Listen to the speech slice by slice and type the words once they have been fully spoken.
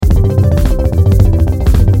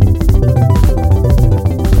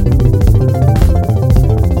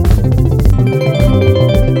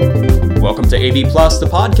Plus, the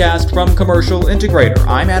podcast from Commercial Integrator.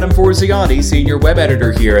 I'm Adam Forziati, Senior Web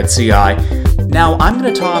Editor here at CI. Now, I'm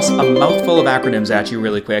going to toss a mouthful of acronyms at you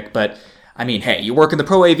really quick, but I mean, hey, you work in the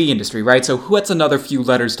Pro AV industry, right? So what's another few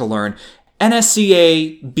letters to learn?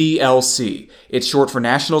 NSCA BLC. It's short for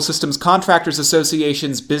National Systems Contractors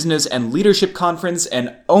Association's Business and Leadership Conference,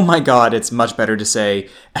 and oh my god, it's much better to say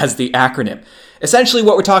as the acronym. Essentially,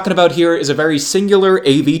 what we're talking about here is a very singular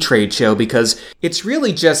AV trade show because it's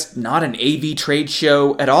really just not an AV trade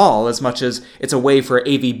show at all, as much as it's a way for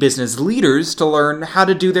AV business leaders to learn how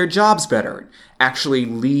to do their jobs better and actually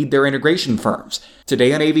lead their integration firms.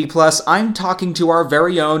 Today on AV Plus, I'm talking to our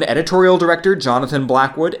very own editorial director, Jonathan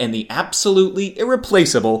Blackwood, and the absolutely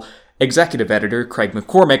irreplaceable executive editor, Craig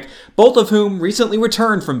McCormick, both of whom recently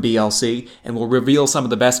returned from BLC and will reveal some of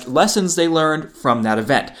the best lessons they learned from that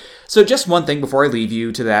event. So just one thing before I leave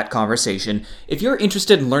you to that conversation. If you're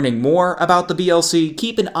interested in learning more about the BLC,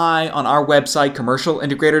 keep an eye on our website,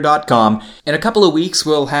 commercialintegrator.com. In a couple of weeks,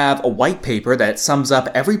 we'll have a white paper that sums up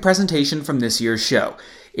every presentation from this year's show.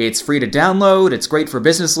 It's free to download, it's great for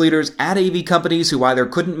business leaders at AV companies who either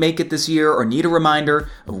couldn't make it this year or need a reminder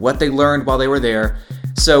of what they learned while they were there.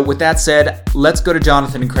 So with that said, let's go to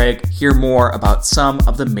Jonathan and Craig, hear more about some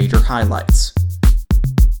of the major highlights.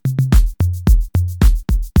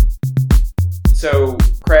 So,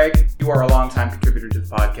 Craig, you are a longtime contributor to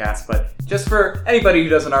the podcast, but just for anybody who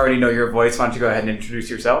doesn't already know your voice, why don't you go ahead and introduce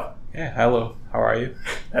yourself? Yeah, hello. How are you?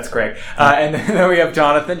 That's Craig. And then we have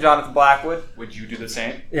Jonathan Blackwood. Would you do the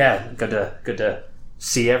same? Yeah, good to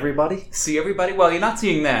see everybody. See everybody? Well, you're not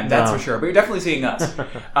seeing them, that's for sure, but you're definitely seeing us.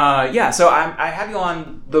 So I have you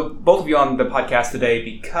on, both of you on the podcast today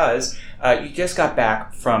because you just got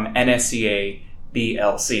back from NSCA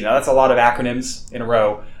BLC. Now, that's a lot of acronyms in a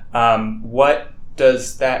row. What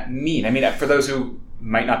does that mean? I mean, for those who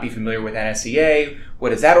might not be familiar with NSCA,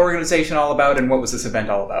 what is that organization all about, and what was this event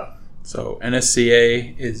all about? So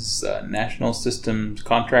NSCA is National Systems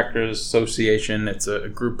Contractors Association. It's a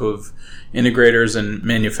group of integrators and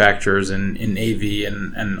manufacturers in AV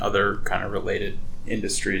and other kind of related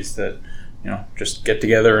industries that, just get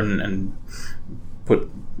together and put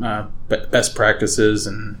best practices,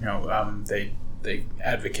 and they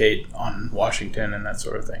advocate on Washington and that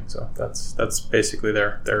sort of thing. So that's basically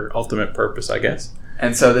their ultimate purpose, I guess.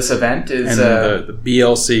 And so this event is... And the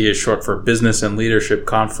BLC is short for Business and Leadership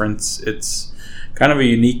Conference. It's kind of a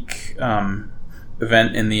unique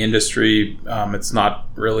event in the industry. It's not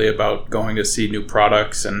really about going to see new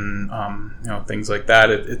products and things like that.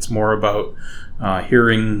 It's more about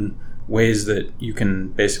hearing ways that you can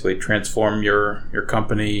basically transform your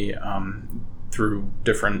company through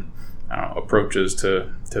different approaches to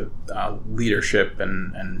leadership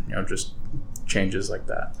and just changes like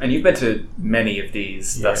that. And you've been to many of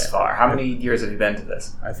these thus far. How many years have you been to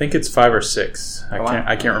this? I think it's 5 or 6.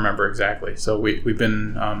 I can't remember exactly. So we've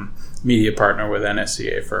been media partner with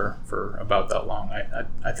NSCA for about that long.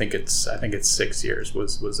 I think it's 6 years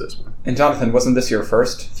was this one. And Jonathan, wasn't this your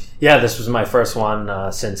first? Yeah, this was my first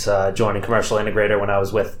one since joining Commercial Integrator when I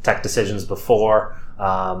was with Tech Decisions before.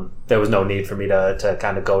 There was no need for me to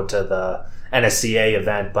kind of go to the NSCA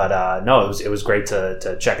event, but no, it was great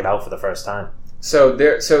to check it out for the first time. So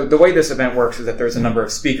the way this event works is that there's a number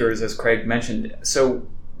of speakers, as Craig mentioned. So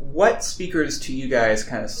what speakers to you guys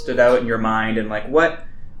kind of stood out in your mind, and like what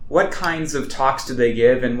kinds of talks did they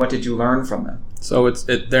give, and what did you learn from them? So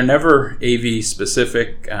they're never AV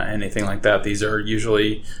specific, anything like that. These are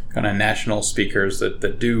usually kind of national speakers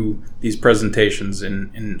that do these presentations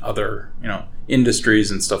in other industries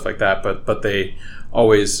and stuff like that. But they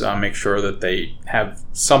always make sure that they have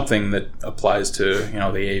something that applies to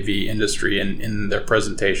the AV industry, and in their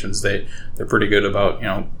presentations they're pretty good about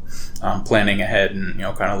planning ahead and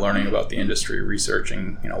kind of learning about the industry,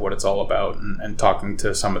 researching what it's all about, and talking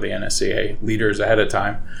to some of the NSCA leaders ahead of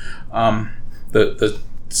time. The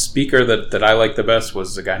speaker that I liked the best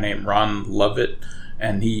was a guy named Ron Lovett,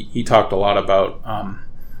 and he talked a lot about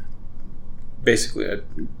basically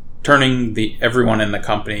turning everyone in the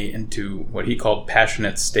company into what he called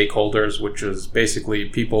passionate stakeholders, which is basically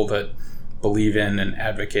people that believe in and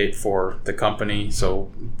advocate for the company.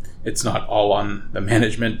 So it's not all on the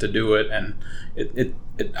management to do it, and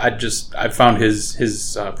I found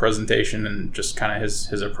his presentation and just kind of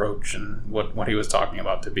his approach and what he was talking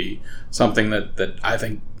about to be something that I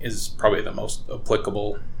think is probably the most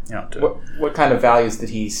applicable. What kind of values did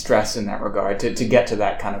he stress in that regard to get to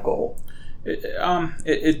that kind of goal?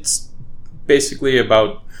 It's basically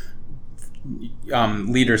about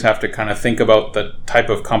leaders have to kind of think about the type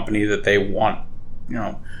of company that they want,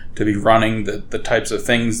 to be running, the types of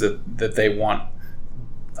things that they want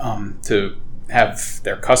to have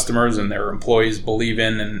their customers and their employees believe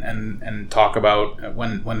in and talk about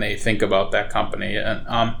when they think about that company.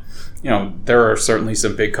 And there are certainly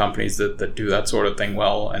some big companies that do that sort of thing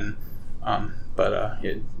well. And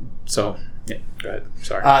yeah, go ahead.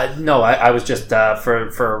 Sorry. No, I was just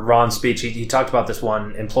for Ron's speech. He talked about this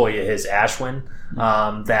one employee of his, Ashwin,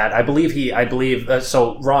 that I believe.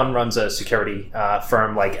 So Ron runs a security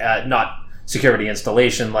firm, like not security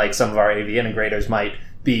installation like some of our AV integrators might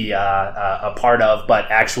be a part of, but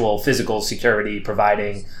actual physical security,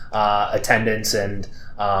 providing attendance and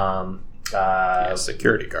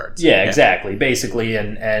security guards. Yeah, exactly. Basically,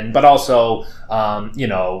 and but also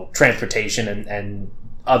transportation and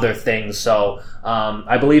other things. So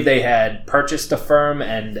I believe they had purchased a firm,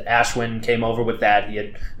 and Ashwin came over with that. He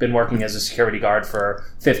had been working as a security guard for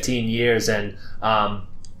 15 years, and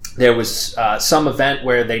there was some event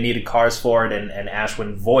where they needed cars for it, and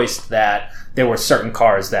Ashwin voiced that there were certain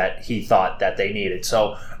cars that he thought that they needed.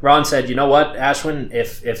 So Ron said, you know what, Ashwin,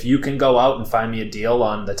 if you can go out and find me a deal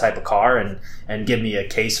on the type of car and give me a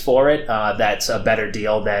case for it, that's a better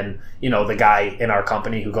deal than, the guy in our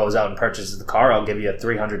company who goes out and purchases the car, I'll give you a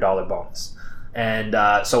 $300 bonus. And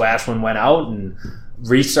so Ashwin went out and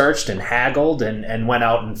researched and haggled and went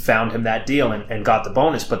out and found him that deal and got the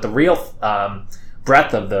bonus. But the real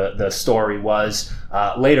breadth of the story was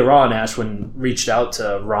later on, Ashwin reached out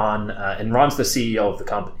to Ron, and Ron's the CEO of the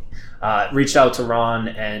company, reached out to Ron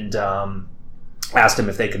and asked him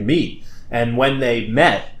if they could meet. And when they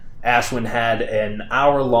met, Ashwin had an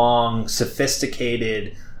hour-long,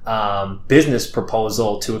 sophisticated business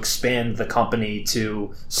proposal to expand the company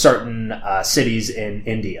to certain cities in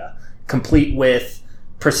India, complete with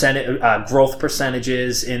growth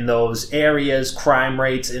percentages in those areas, crime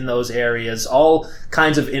rates in those areas, all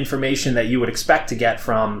kinds of information that you would expect to get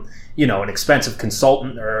from, an expensive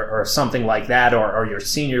consultant or something like that, or your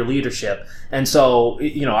senior leadership. And so,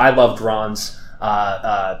 I loved Ron's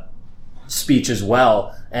speech as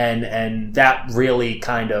well, and that really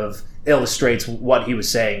kind of illustrates what he was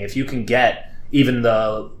saying. If you can get even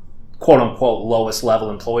the quote-unquote lowest level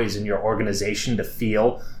employees in your organization to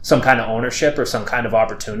feel some kind of ownership or some kind of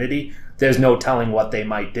opportunity, there's no telling what they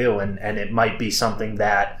might do, and it might be something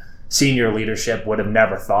that senior leadership would have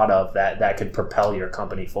never thought of that could propel your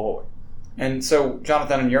company forward. And so,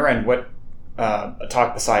 Jonathan, on your end, what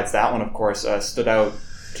talk besides that one, of course, stood out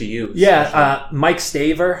to you? Yeah, Mike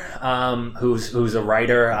Staver, who's a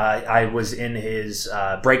writer. I was in his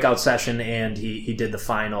breakout session, and he did the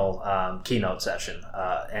final keynote session.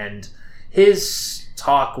 And his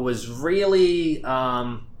talk was really,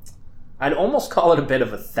 I'd almost call it a bit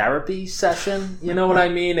of a therapy session. You know what I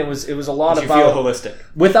mean? It was a lot Did about, you feel holistic,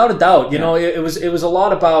 without a doubt. It was a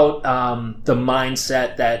lot about the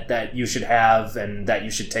mindset that you should have and that you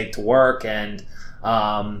should take to work, and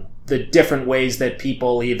the different ways that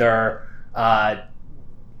people either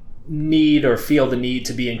need or feel the need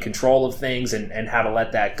to be in control of things, and how to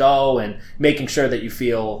let that go, and making sure that you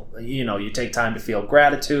feel, you take time to feel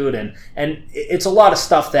gratitude. And it's a lot of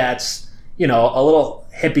stuff that's, a little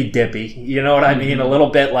hippy dippy, you know what I mean? A little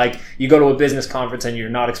bit like you go to a business conference and you're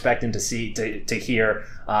not expecting to hear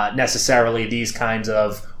necessarily these kinds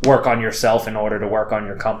of work on yourself in order to work on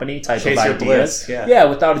your company type Chase of your ideas. bliss, yeah. Yeah,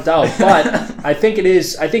 without a doubt. But I think it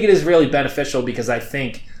is really beneficial, because I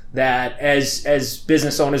think that as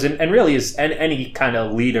business owners, and really as any kind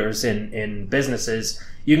of leaders in businesses,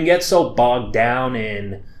 you can get so bogged down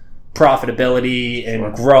in profitability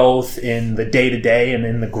and growth in the day-to-day and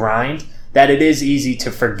in the grind, that it is easy to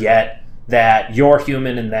forget that you're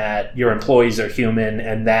human, and that your employees are human,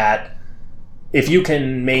 and that if you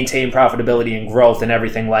can maintain profitability and growth and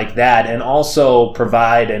everything like that, and also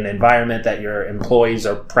provide an environment that your employees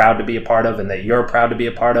are proud to be a part of, and that you're proud to be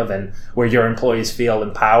a part of, and where your employees feel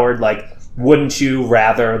empowered, like, wouldn't you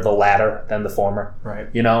rather the latter than the former? Right.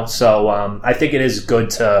 So I think it is good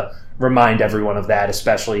to remind everyone of that,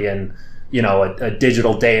 especially in, a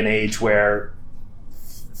digital day and age where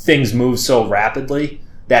things move so rapidly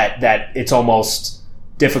that it's almost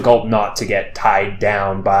difficult not to get tied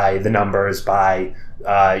down by the numbers, by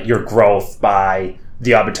your growth, by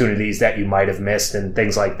the opportunities that you might have missed and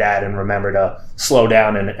things like that. And remember to slow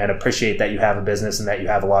down and appreciate that you have a business, and that you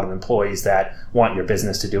have a lot of employees that want your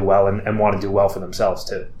business to do well and want to do well for themselves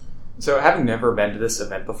too. So, having never been to this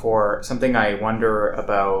event before, something I wonder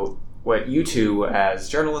about what you two, as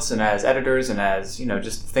journalists and as editors and as,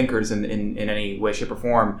 just thinkers in any way, shape, or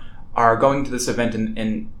form, are going to this event,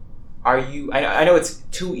 and are you, I know it's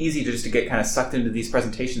too easy to get kind of sucked into these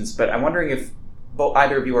presentations, but I'm wondering if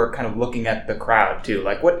either of you are kind of looking at the crowd too.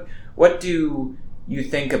 Like, what do you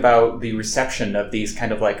think about the reception of these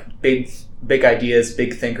kind of like big big ideas,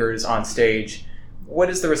 big thinkers on stage. What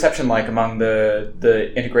is the reception like among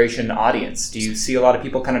the integration audience? Do you see a lot of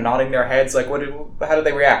people kind of nodding their heads? Like, how do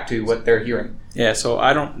they react to what they're hearing? Yeah, so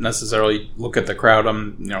I don't necessarily look at the crowd.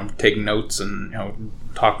 I'm, taking notes and,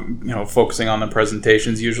 focusing on the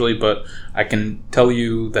presentations usually. But I can tell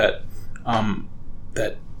you that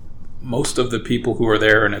that most of the people who are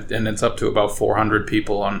there, and it's up to about 400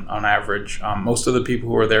 people on average, most of the people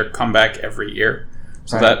who are there come back every year.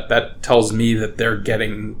 So right. that tells me that they're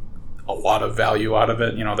getting a lot of value out of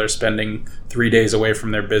it. They're spending 3 days away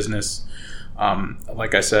from their business.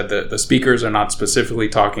 Like I said, the speakers are not specifically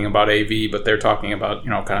talking about AV, but they're talking about,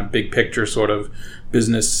 kind of big picture sort of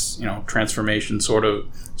business, transformation sort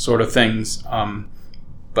of things.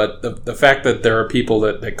 But the fact that there are people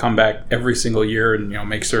that come back every single year and,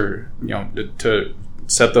 make sure, to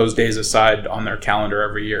set those days aside on their calendar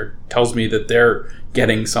every year tells me that they're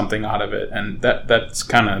getting something out of it. And that's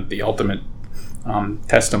kind of the ultimate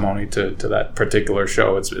testimony to that particular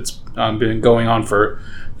show. It's been going on for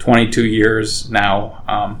 22 years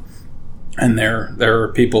now, and there are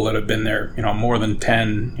people that have been there, more than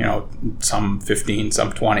 10, some 15,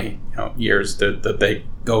 some 20, years that they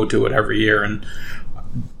go to it every year, and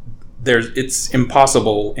it's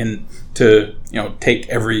impossible to take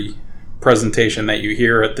every presentation that you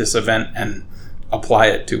hear at this event and apply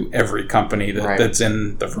it to every company that's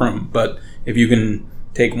in the room. But if you can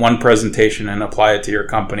take one presentation and apply it to your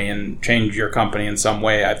company and change your company in some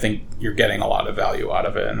way, I think you're getting a lot of value out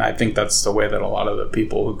of it. And I think that's the way that a lot of the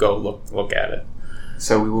people who go look at it.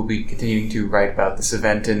 So we will be continuing to write about this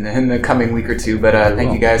event in the coming week or two. But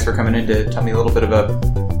thank you guys for coming in to tell me a little bit of a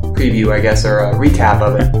preview, I guess, or a recap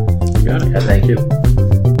of it. You got it. Yeah, thank you.